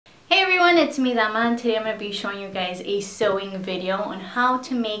everyone, it's me Dama, and today I'm going to be showing you guys a sewing video on how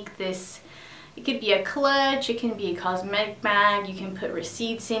to make this. It could be a clutch, it can be a cosmetic bag, you can put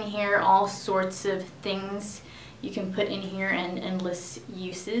receipts in here, all sorts of things you can put in here and endless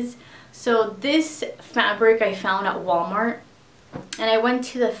uses. So this fabric I found at Walmart, and I went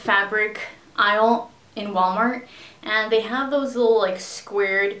to the fabric aisle in Walmart, and they have those little like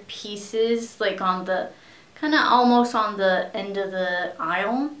squared pieces like on the kind of almost on the end of the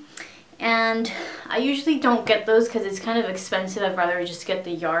aisle. And I usually don't get those because it's kind of expensive. I'd rather just get the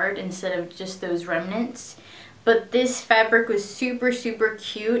yard instead of just those remnants. But this fabric was super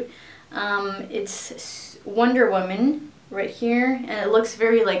cute. It's Wonder Woman right here, and it looks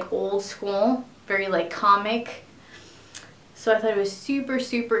very like old school, very like comic. So I thought it was super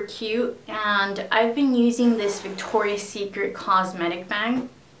cute, and I've been using this Victoria's Secret cosmetic bag,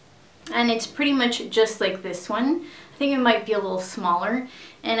 and it's pretty much just like this one. I think it might be a little smaller,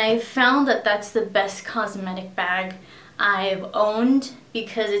 and I found that that's the best cosmetic bag I've owned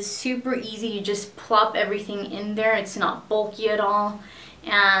because it's super easy. You just plop everything in there. It's not bulky at all,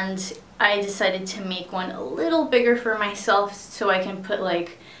 and I decided to make one a little bigger for myself so I can put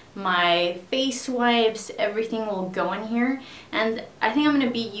like my face wipes, everything will go in here. And I think I'm going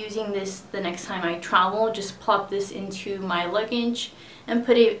to be using this the next time I travel. Just plop this into my luggage and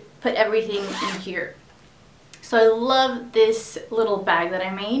put everything in here. So I love this little bag that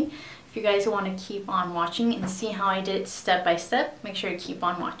I made. If you guys want to keep on watching and see how I did it step by step, make sure to keep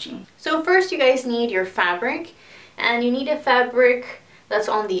on watching. So first you guys need your fabric, and you need a fabric that's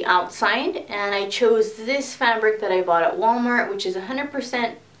on the outside, and I chose this fabric that I bought at Walmart, which is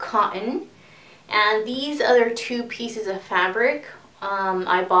 100% cotton. And these other two pieces of fabric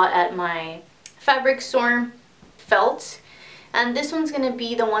I bought at my fabric store, felt. And this one's going to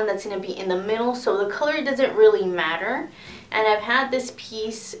be the one that's going to be in the middle, so the color doesn't really matter. And I've had this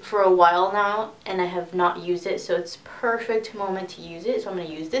piece for a while now, and I have not used it, so it's perfect moment to use it. So I'm going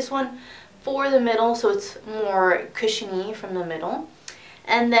to use this one for the middle, so it's more cushiony from the middle.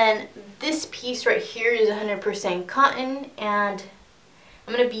 And then this piece right here is 100% cotton, and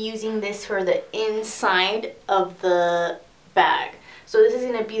I'm going to be using this for the inside of the bag. So this is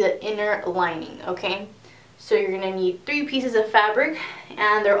going to be the inner lining, okay? So you're going to need 3 pieces of fabric,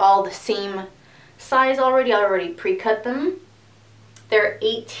 and they're all the same size already. I already pre-cut them. They're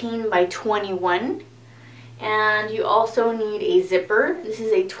 18 by 21. And you also need a zipper. This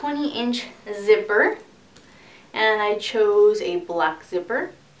is a 20-inch zipper, and I chose a black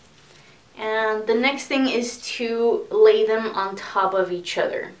zipper. And the next thing is to lay them on top of each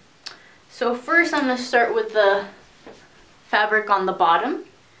other. So first I'm going to start with the fabric on the bottom,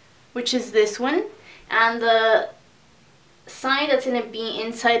 which is this one. And the side that's going to be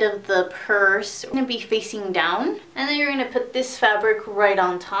inside of the purse is going to be facing down. And then you're going to put this fabric right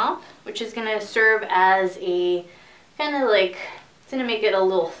on top, which is going to serve as a kind of like, it's going to make it a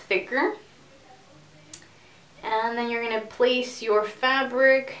little thicker. And then you're going to place your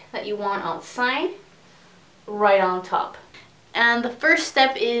fabric that you want outside right on top. And the first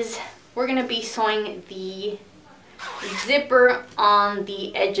step is we're going to be sewing the zipper on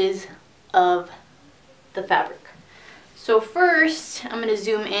the edges of the fabric. So first I'm going to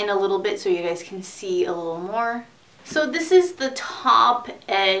zoom in a little bit so you guys can see a little more. So this is the top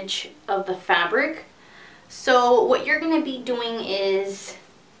edge of the fabric. So what you're going to be doing is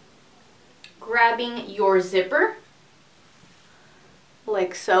grabbing your zipper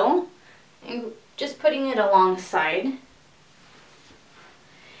like so and just putting it alongside,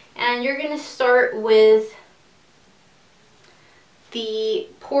 and you're going to start with the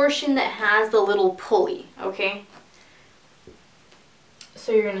portion that has the little pulley, okay?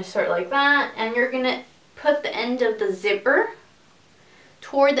 So you're going to start like that, and you're going to put the end of the zipper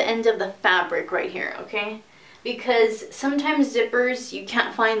toward the end of the fabric right here, okay? Because sometimes zippers, you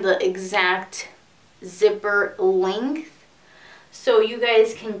can't find the exact zipper length. So you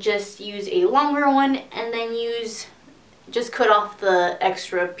guys can just use a longer one and then just cut off the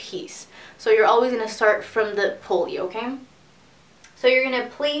extra piece. So you're always going to start from the pulley, okay? So you're going to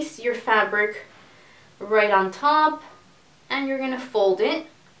place your fabric right on top, and you're going to fold it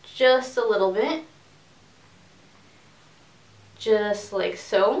just a little bit. Just like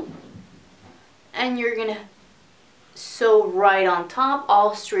so. And you're going to sew right on top,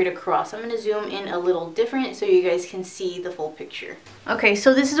 all straight across. I'm going to zoom in a little different so you guys can see the full picture. Okay,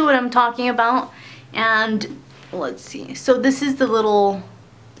 so this is what I'm talking about, and let's see. So this is the little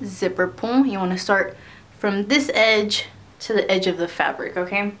zipper pull. You want to start from this edge to the edge of the fabric,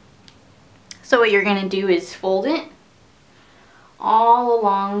 okay? So what you're going to do is fold it all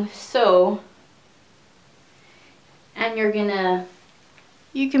along so, and you're going to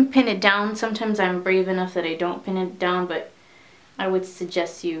You can pin it down. Sometimes I'm brave enough that I don't pin it down, but I would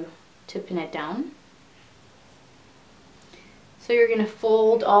suggest you to pin it down. So you're going to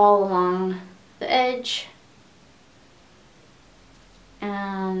fold all along the edge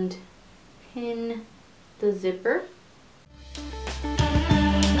and pin the zipper.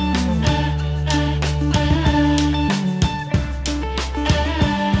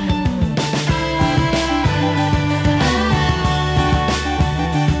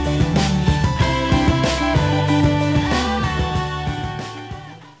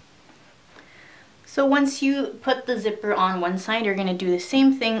 So once you put the zipper on one side, you're going to do the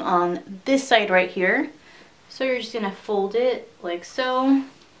same thing on this side right here. So you're just going to fold it like so,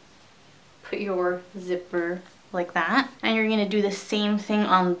 put your zipper like that, and you're going to do the same thing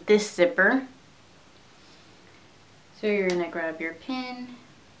on this zipper. So you're going to grab your pin,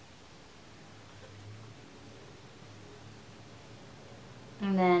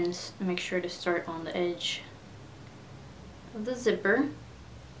 and then make sure to start on the edge of the zipper.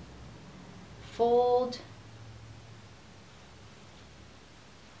 Fold,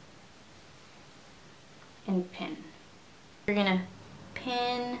 and pin. You're gonna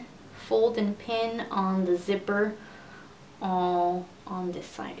pin, fold and pin on the zipper all on this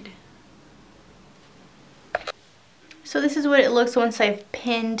side. So this is what it looks once I've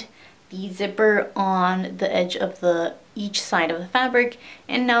pinned the zipper on the edge of each side of the fabric,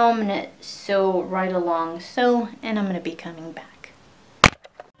 and now I'm gonna sew right along and I'm gonna be coming back.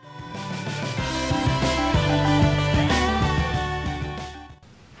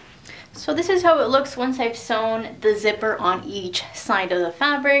 So this is how it looks once I've sewn the zipper on each side of the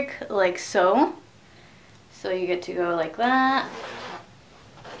fabric, like so. So you get to go like that.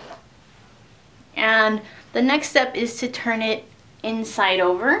 And the next step is to turn it inside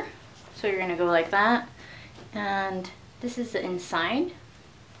over. So you're gonna go like that. And this is the inside.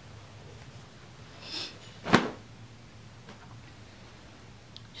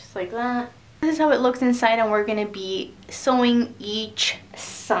 Just like that. This is how it looks inside, and we're going to be sewing each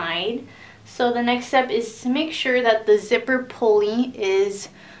side. So the next step is to make sure that the zipper pulley is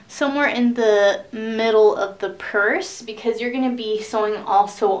somewhere in the middle of the purse, because you're going to be sewing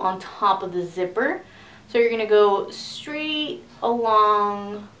also on top of the zipper. So you're going to go straight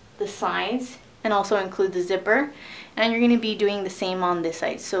along the sides and also include the zipper, and you're going to be doing the same on this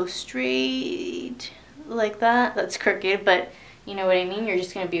side. So straight like that. That's crooked, but you know what I mean? You're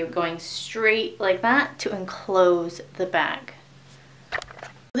just going to be going straight like that to enclose the bag.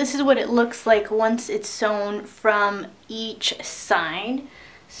 This is what it looks like once it's sewn from each side.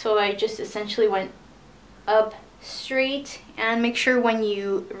 So I just essentially went up straight, and make sure when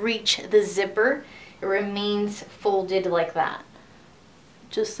you reach the zipper, it remains folded like that.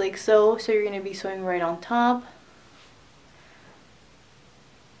 Just like so. So you're going to be sewing right on top.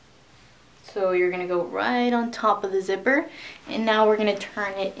 So you're going to go right on top of the zipper, and now we're going to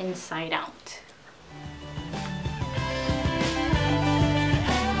turn it inside out.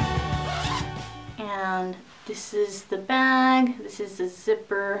 And this is the bag, this is the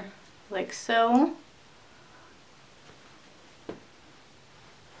zipper, like so.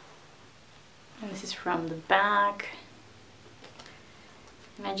 And this is from the back.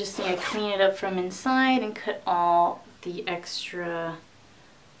 And I just need to clean it up from inside and cut all the extra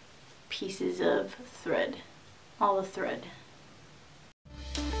pieces of thread, all the thread.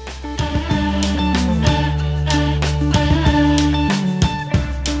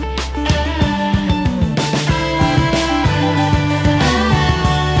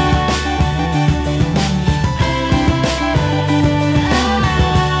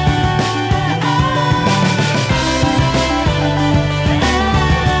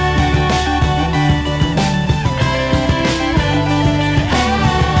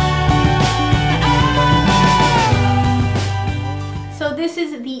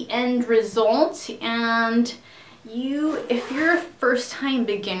 Result, and if you're a first-time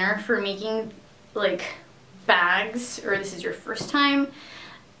beginner for making like bags, or this is your first time,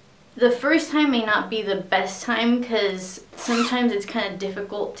 the first time may not be the best time, because sometimes it's kind of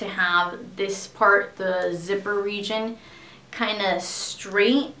difficult to have this part, the zipper region, kind of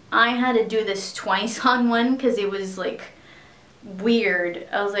straight. I had to do this twice on one because it was like weird.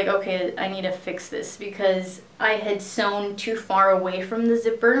 I was like, okay, I need to fix this, because I had sewn too far away from the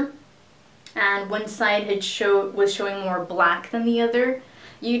zipper, and one side was showing more black than the other.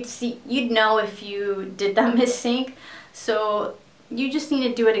 You'd know if you did that mistake. So you just need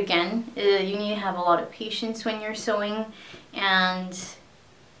to do it again. You need to have a lot of patience when you're sewing, and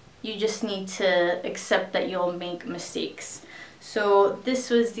you just need to accept that you'll make mistakes. So this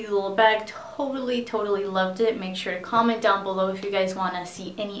was the little bag. Totally loved it. Make sure to comment down below if you guys want to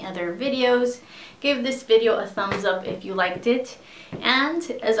see any other videos. Give this video a thumbs up if you liked it. And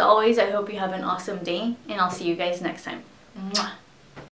as always, I hope you have an awesome day, and I'll see you guys next time. Mwah.